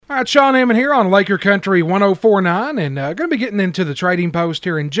All right, Sean Hammond here on Laker Country 1049, and going to be getting into the trading post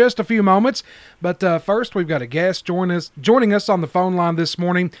here in just a few moments. But first, we've got a guest joining us on the phone line this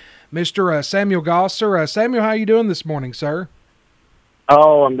morning, Mr. Samuel Gosser. Samuel, how you doing this morning, sir?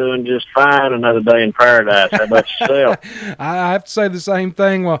 Oh, I'm doing just fine. Another day in paradise. How about yourself? I have to say the same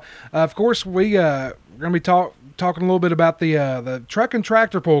thing. Well, of course, we're going to be talking a little bit about the truck and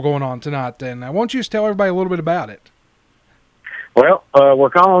tractor pull going on tonight, and I want you to just tell everybody a little bit about it. Well, we're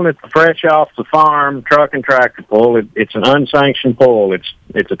calling it the Fresh Off the Farm Truck and Tractor Pull. It's an unsanctioned pull. It's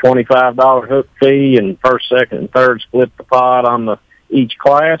a $25 hook fee, and first, second, and third split the pot on each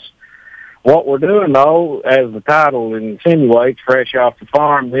class. What we're doing, though, as the title insinuates, Fresh Off the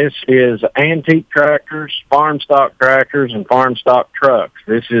Farm, this is antique tractors, farm stock tractors, and farm stock trucks.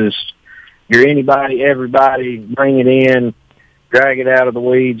 This is your anybody, everybody, bring it in, drag it out of the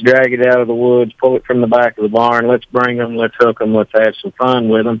weeds, drag it out of the woods, pull it from the back of the barn. Let's bring them, let's hook them, let's have some fun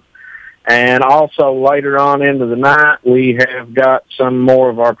with them. And also later on into the night, we have got some more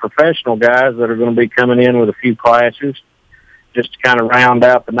of our professional guys that are going to be coming in with a few classes just to kind of round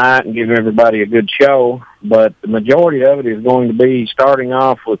out the night and give everybody a good show. But the majority of it is going to be starting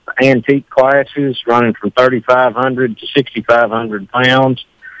off with the antique classes running from 3,500 to 6,500 pounds.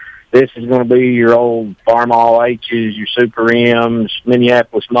 This is going to be your old Farmall H's, your Super M's,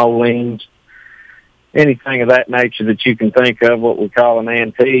 Minneapolis Molines, anything of that nature that you can think of, what we call an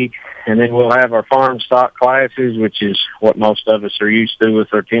antique. And then we'll have our farm stock classes, which is what most of us are used to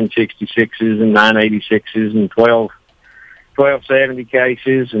with our 1066s and 986s and 1270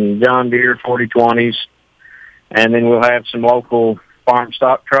 cases and John Deere 4020s. And then we'll have some local farm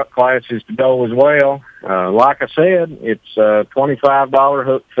stock truck classes to go as well. Like I said, it's a $25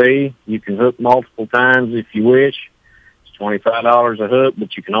 hook fee. You can hook multiple times if you wish. It's $25 a hook,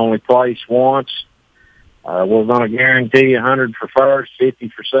 but you can only place once. We're going to guarantee 100 for first, 50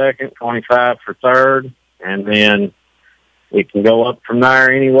 for second, 25 for third, and then it can go up from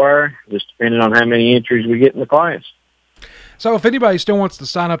there anywhere, just depending on how many entries we get in the class. So if anybody still wants to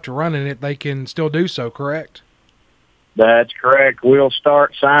sign up to run in it, they can still do so, correct? That's correct. We'll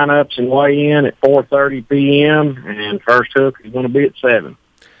start sign-ups and weigh-in at 4:30 p.m., and first hook is going to be at 7.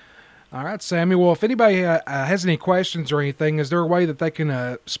 All right, Samuel. Well, if anybody has any questions or anything, is there a way that they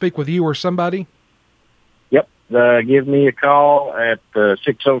can speak with you or somebody? Yep. Give me a call at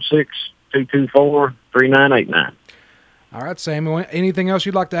 606-224-3989. All right, Samuel. Anything else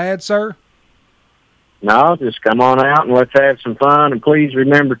you'd like to add, sir? No, just come on out and let's have some fun. And please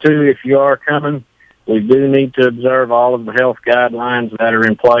remember, too, if you are coming, we do need to observe all of the health guidelines that are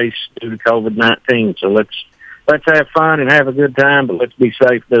in place due to COVID-19. So let's have fun and have a good time, but let's be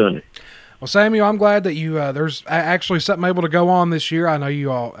safe doing it. Well, Samuel, I'm glad that you there's actually something able to go on this year. I know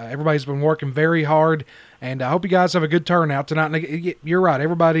you all everybody's been working very hard, and I hope you guys have a good turnout tonight. And you're right,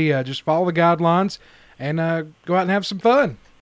 everybody just follow the guidelines and go out and have some fun.